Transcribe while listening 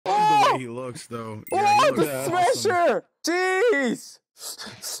way he looks, though. Yeah, he looks Smasher! Jeez!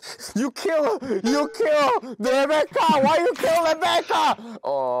 You kill the Rebecca! Why you kill Rebecca?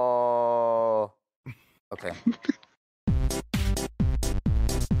 Oh. Okay.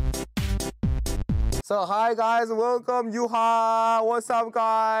 So hi guys, welcome Yuha. What's up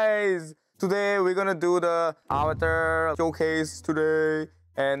guys? Today we're gonna do the avatar showcase today,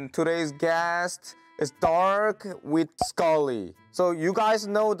 and today's guest is Dark with Scully. So you guys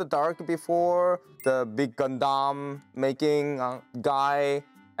know the Dark before, the big Gundam making guy.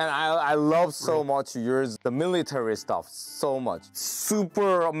 And I love so much yours, the military stuff, so much.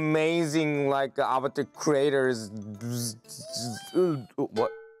 Super amazing, like avatar creators.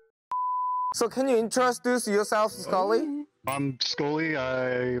 What? So can you introduce yourself, Scully? I'm Scully.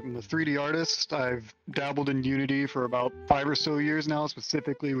 I'm a 3D artist. I've dabbled in Unity for about 5 or so years now,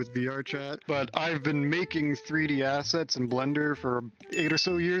 specifically with VRchat. But I've been making 3D assets in Blender for 8 or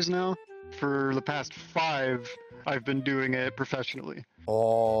so years now. For the past 5, I've been doing it professionally.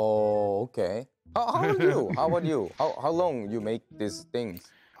 Oh, okay. How about you? How about you? How long you make these things?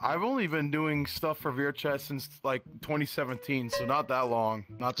 I've only been doing stuff for VRchat since like 2017, so not that long.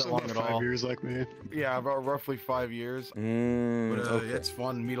 Not that long at all. 5 years like me. Yeah, about roughly 5 years. But Okay. it's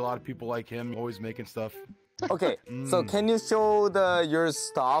fun. Meet a lot of people like him, always making stuff. Okay, so can you show your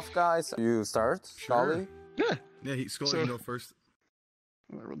stuff, guys? You start, Scully? Yeah. Yeah, Scully, you go first.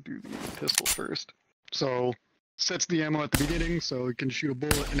 We'll do the pistol first. So, sets the ammo at the beginning, so it can shoot a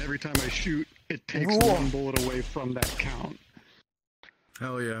bullet, and every time I shoot, it takes one bullet away from that count.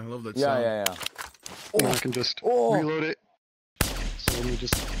 Hell yeah, I love that Yeah, sound. yeah, yeah. And I can just reload it. So let me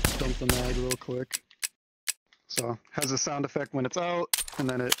just dump the mag real quick. So, has a sound effect when it's out, and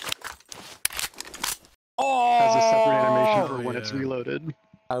then it has a separate animation for when it's reloaded.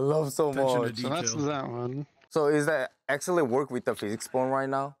 I love so much. So that's that one. So is that actually work with the physics bone right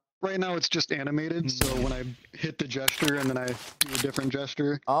now? Right now it's just animated, so when I hit the gesture and then I do a different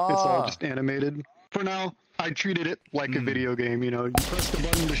gesture, it's all just animated. For now, I treated it like a video game, you know. You press the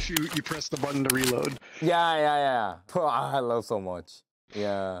button to shoot, you press the button to reload. Yeah, yeah, yeah. I love so much.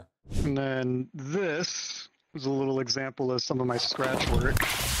 Yeah. And then this is a little example of some of my scratch work.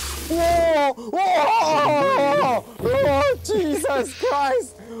 Whoa! Whoa! Oh, Jesus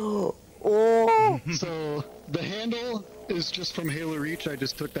Christ! Oh! So the handle is just from Halo Reach. I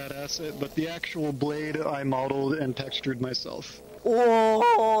just took that asset, but the actual blade I modeled and textured myself.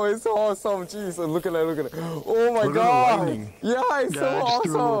 Whoa! It's awesome! Jesus, look at that! Look at it! Oh my God! Yeah, it's so I just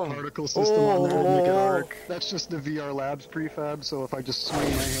threw a little awesome! particle system on there to make it arc. That's just the VR Labs prefab. So if I just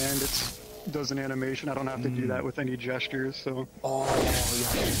swing my hand, it does an animation. I don't have to do that with any gestures. So. Oh yeah.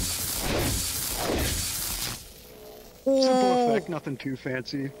 Simple effect, nothing too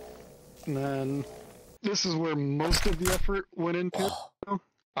fancy. And then this is where most of the effort went into.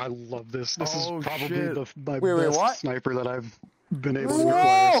 I love this. This is probably my best sniper that I've been able to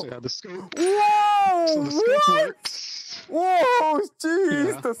acquire. So yeah, the scope. Whoa! So the scope works. Whoa!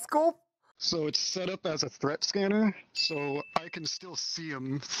 Jeez, Yeah. the scope. So it's set up as a threat scanner, so I can still see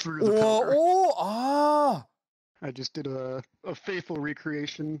them through the cover. I just did a faithful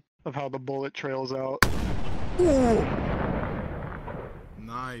recreation of how the bullet trails out.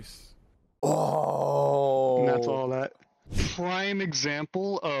 Nice. Oh. And that's all that. Prime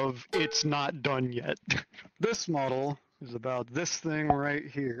example of it's not done yet. This model is about this thing right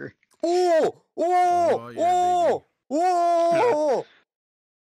here. Oh! Oh! Yeah, Oh!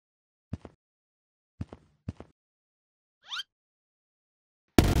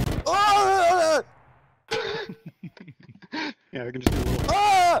 Oh! Yeah, I can just do a little.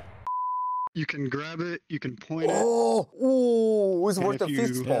 Ah! You can grab it, you can point it. Oh! Oh! It's and worth the if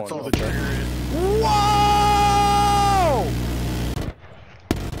fist you spawn. pull the trigger in. Whoa!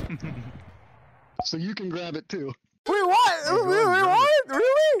 So you can grab it too. Wait, what? Wait, what?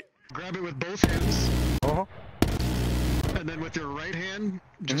 Really? Grab it with both hands. And then with your right hand,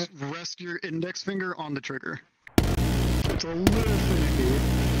 just rest your index finger on the trigger. It's a little finicky.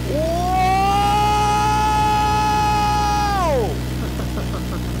 Whoa!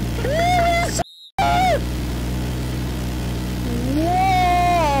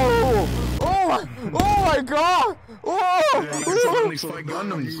 Whoa! Oh my God! Whoa! You can fight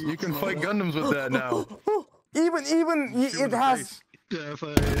Gundams. You can fight Gundams with that now. Even it has. Yeah, if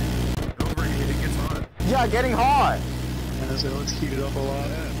I. Overheat, it gets hot. Yeah, getting hot. Yeah, so let's heat it up a lot.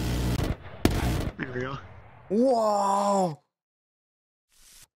 Here we go. Wow!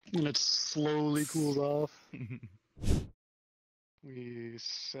 And it slowly cools off. We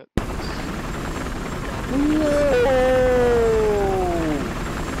set this. Whoa!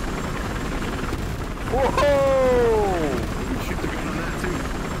 Whoa! You can shoot the gun on that too.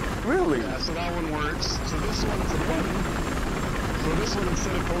 really? Yeah, so that one works. So this one's a button. So this one,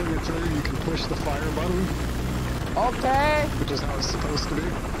 instead of pulling the trigger, you can push the fire button. Okay. Which is how it's supposed to be.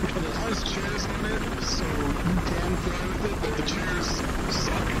 And it has chairs on it, so you can fly with it, but the chairs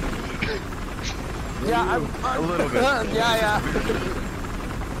suck. Yeah, a little bit. yeah.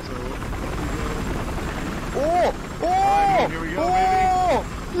 So, Oh! Alright, here we go,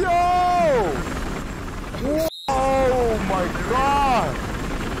 Yo! Oh my god!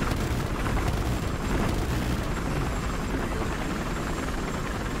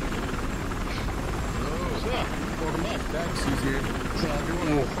 welcome back. That's easier. So if you want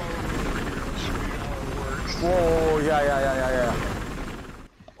to follow me over here, I'll show you how it works. Whoa, yeah.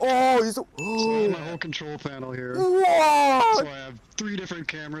 Oh, you so. So I have my whole control panel here. What? So I have 3 different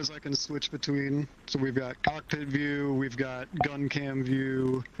cameras I can switch between. So we've got cockpit view, we've got gun cam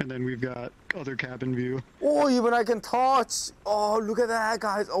view, and then we've got other cabin view. Oh, even I can touch. Oh, look at that,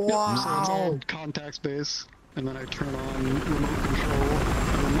 guys. Oh, wow. So it's all contact space. And then I turn on remote control,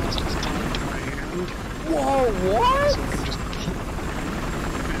 and then that's just tied to my hand. Whoa, what? So I can just point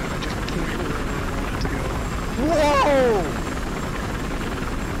wherever I want it to go. Whoa!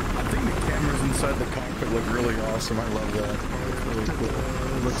 I think the cameras inside the cockpit look really awesome. I love that. It's really cool.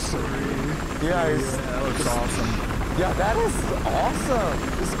 It looks so Yeah, it's, that looks awesome. yeah, that is awesome.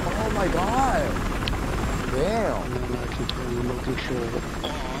 It's, oh my god. Damn. And then I can turn remote control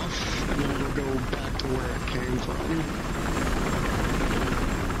off, and then it'll go back to where it came from.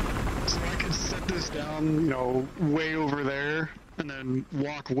 So I can set this down, you know, way over there, and then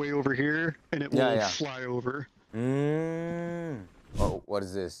walk way over here, and it will fly over. Oh, what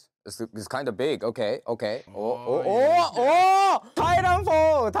is this? It's kind of big. Okay. Oh,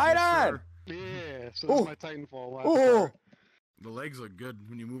 Titanfall! Titan! Yeah, so that's my Titanfall. Oh! The legs look good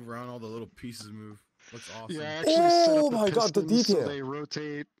when you move around. All the little pieces move. Looks awesome. Yeah, I actually set Oh up my god, the pistons detail. So they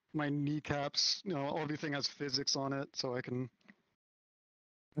rotate my kneecaps. You know, everything has physics on it, so I can.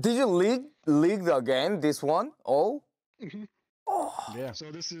 Did you leak the again? This one? Oh. Mhm. Oh. Yeah.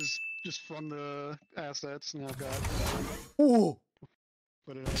 So this is just from the assets, and I've got. Ooh.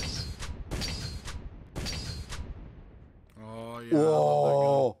 But it has. Oh yeah.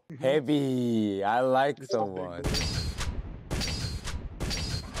 Whoa. Heavy. I like It's so a big much. boy.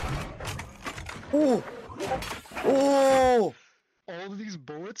 Ooh. Oh. All of these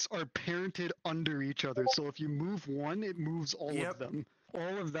bullets are parented under each other, so if you move one, it moves all of them.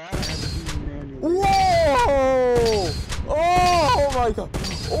 All of that I had to do manually. Whoa! Oh my god!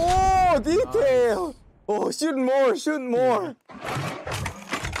 Oh, detail! Oh, shoot more! Shoot more!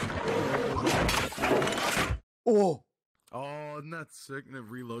 Oh! Oh, isn't that sick? And it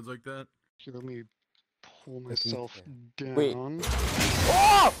reloads like that. Actually, let me pull myself down. Wait.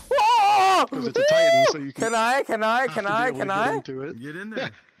 Oh! Oh! Because it's a Titan, so you can. Can I? Get into it. Get in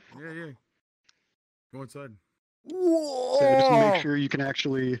there. Yeah. Go inside. Whoa! So just make sure you can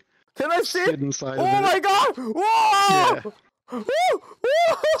actually Can I sit? sit inside Oh of it. my god! Whoa! Yeah. Woo!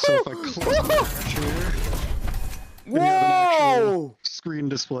 So if I close the hatch here, then you have an actual Whoa! screen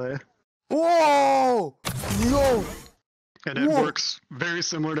display. Whoa! Yo! And it Whoa. works very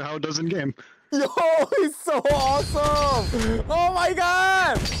similar to how it does in game. Yo, it's so awesome! Oh my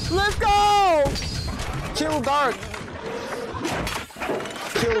god! Let's go! Kill Dark!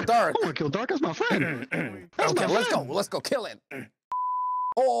 Kill Dark! Oh, Kill Dark is my friend. Okay, let's go kill it!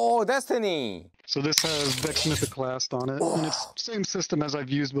 Oh, Destiny! So this has Vex Mythoclast on it, and it's the same system as I've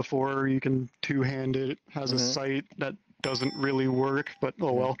used before. You can two-hand it. It has a sight that doesn't really work, but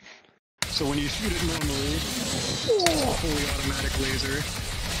oh well. So when you shoot it normally, it's a fully automatic laser.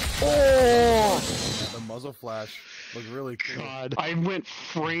 Oh! The muzzle flash look really cool. God, I went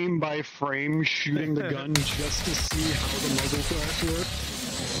frame by frame shooting the gun just to see how the muzzle flash worked.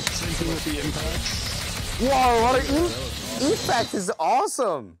 Same thing with the impacts. Wow, what an impact is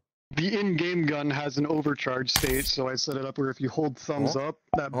awesome! The in-game gun has an overcharge state, so I set it up where if you hold thumbs up,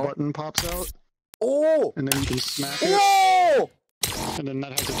 that button pops out, Oh! and then you can smack it. Whoa! And then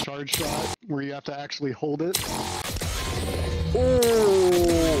that has a charge shot where you have to actually hold it.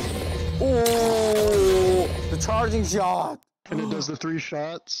 Oh! Oh! The charging shot! And it does the 3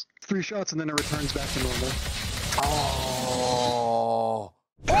 shots. 3 shots, and then it returns back to normal. Oh!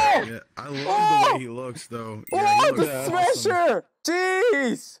 Oh! Yeah, I love the way he looks though. Yeah, Oh, he the looks awesome. smasher!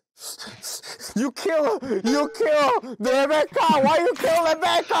 Jeez! You kill the Rebecca! Why you kill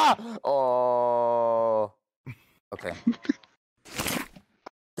Rebecca? Oh. Okay.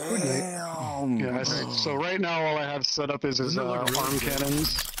 Damn. Yeah, so right now all I have set up is his Doesn't it look really arm good?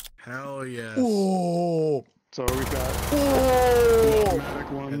 cannons. Hell yes. Oh. So we've got Oh.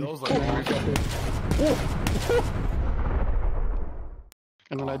 automatic one. Yeah, those look really good.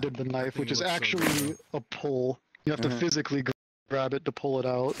 And then I did the knife, which is looks so actually good. a pull. You have to physically grab it to pull it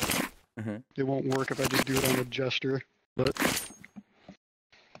out. It won't work if I just do it on a gesture, but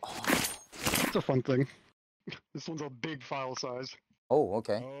it's a fun thing. This one's a big file size. Oh,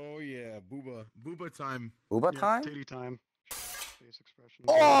 okay. Oh yeah, booba time. Booba time? Titty time. Face expression.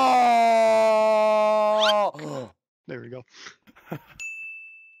 Oh! There we go.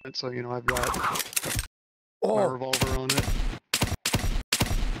 And so, you know, I've got my Oh! revolver on it.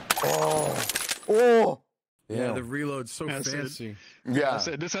 Oh! Oh! Yeah, the reload's so That's it. fancy. Yeah.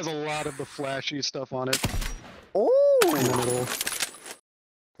 So this has a lot of the flashy stuff on it. And Oh! then it'll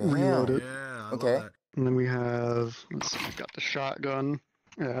reload it. Yeah, I Okay. love that. And then we have, let's see, we've got the shotgun.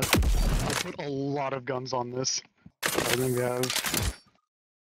 Yeah, I put a lot of guns on this. And then we have,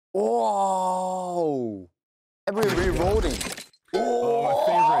 Whoa! Every reloading. Oh, my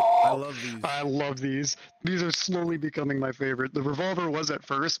favorite. I love these. I love these. These are slowly becoming my favorite. The revolver was at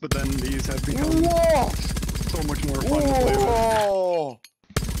first, but then these have become Whoa! so much more fun to play with. Whoa!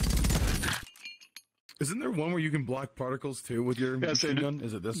 Isn't there one where you can block particles too with your machine so gun?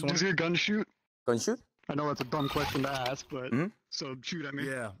 Is it this one? Does your gun shoot? Gun shoot? I know that's a dumb question to ask, but so shoot at me.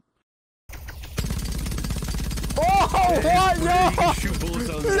 Yeah. Oh, what? You Yo! can shoot bullets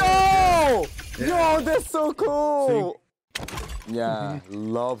out of the Yo! air. Yo, that's so cool! Yeah,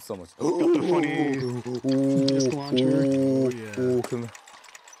 love so much. Got the funny disc launcher. Oh, yeah. Can...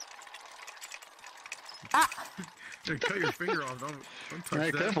 Cut your finger off. Don't touch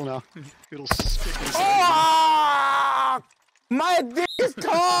Alright, that. careful now. It'll stick inside. Oh! My dick is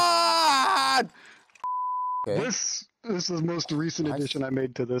cut! Okay. This is the most recent addition I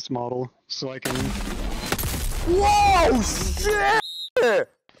made to this model, so I can. Whoa! Shit!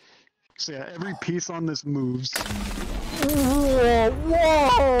 So yeah, every piece on this moves. Whoa!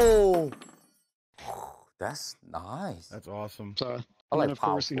 Whoa! That's nice. That's awesome. So, I like and of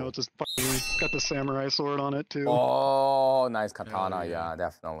course, you know, powerful. it's just fucking got the samurai sword on it too. Oh, nice katana. Hell yeah. Yeah,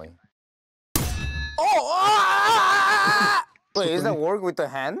 definitely. Oh! Ah! Wait, is that work with the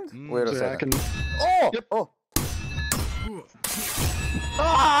hand? Wait a So yeah, I second. can. Oh! Yep. Oh! Ooh.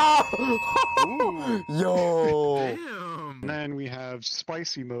 Ah! Ooh. Yo! Damn. And then we have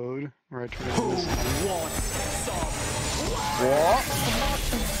spicy mode, where I turn on this. What? Whoa!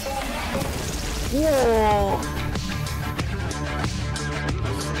 Whoa!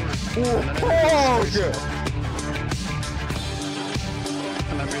 Oh, good.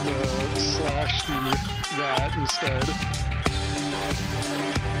 And I made the slash do that instead.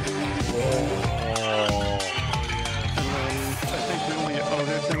 And then I think the only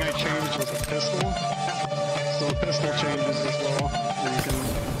other thing I changed was a pistol. So the pistol changes as well. And you can.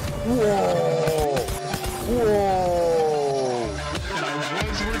 Whoa! Whoa! And I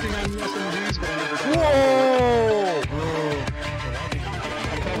was working on the SMGs, but I never got Whoa!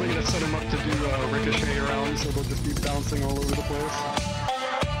 I'm probably gonna set them up to do ricochet rounds, so they'll just be bouncing all over the place.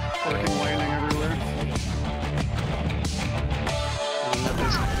 Fucking landing everywhere. And that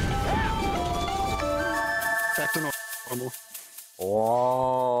is back to normal.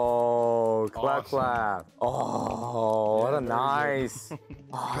 Whoa! Clap, Awesome. clap. Oh, what a nice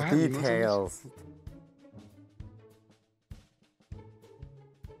Bad details.